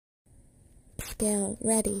Scale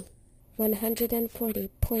ready.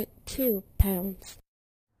 140.2 pounds.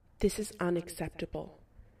 This is unacceptable.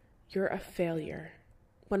 You're a failure.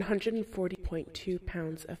 140.2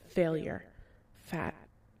 pounds of failure. Fat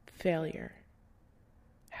failure.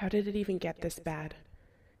 How did it even get this bad?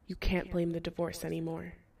 You can't blame the divorce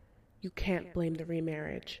anymore. You can't blame the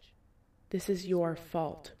remarriage. This is your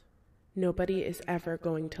fault. Nobody is ever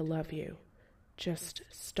going to love you. Just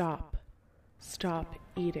stop. Stop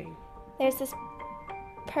eating. There's this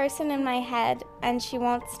person in my head, and she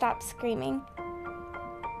won't stop screaming.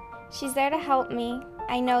 She's there to help me.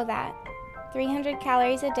 I know that. 300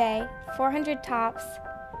 calories a day, 400 tops.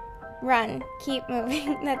 Run, keep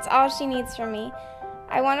moving. That's all she needs from me.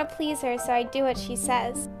 I want to please her, so I do what she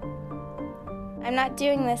says. I'm not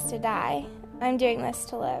doing this to die. I'm doing this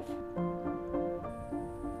to live.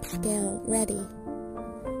 Scale ready.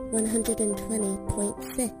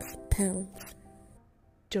 120.6 pounds.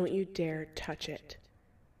 Don't you dare touch it.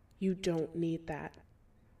 You don't need that.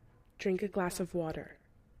 Drink a glass of water.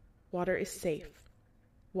 Water is safe.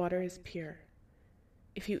 Water is pure.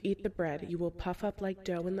 If you eat the bread, you will puff up like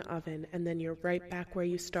dough in the oven, and then you're right back where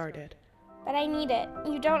you started. But I need it.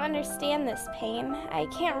 You don't understand this pain. I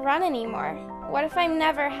can't run anymore. What if I'm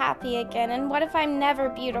never happy again? And what if I'm never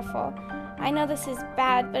beautiful? I know this is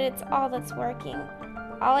bad, but it's all that's working.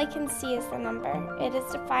 All I can see is the number. It is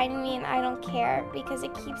defining me, and I don't care because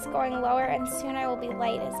it keeps going lower, and soon I will be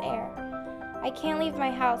light as air. I can't leave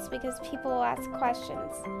my house because people will ask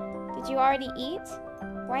questions. Did you already eat?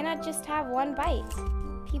 Why not just have one bite?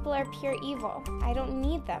 People are pure evil. I don't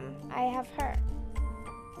need them. I have her.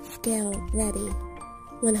 Scale ready.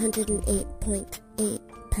 108.8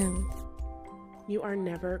 pounds. You are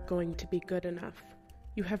never going to be good enough.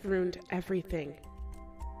 You have ruined everything.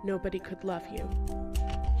 Nobody could love you.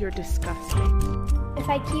 You're disgusting. If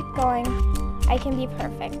I keep going, I can be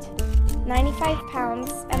perfect. 95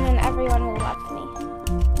 pounds, and then everyone will love me.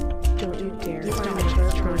 Don't you dare stop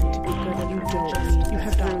trying to be good enough. You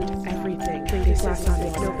have ruined everything. Drink a glass of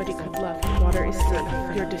water. Nobody could love you. Water is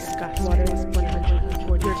safe. You're disgusting. Water is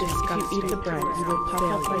 140. You're disgusting. If you eat the bread, you will puff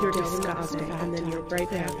up like you're disgusting, and then you're right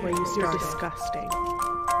back where you started. You're disgusting.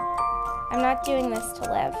 I'm not doing this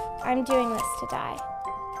to live. I'm doing this to die.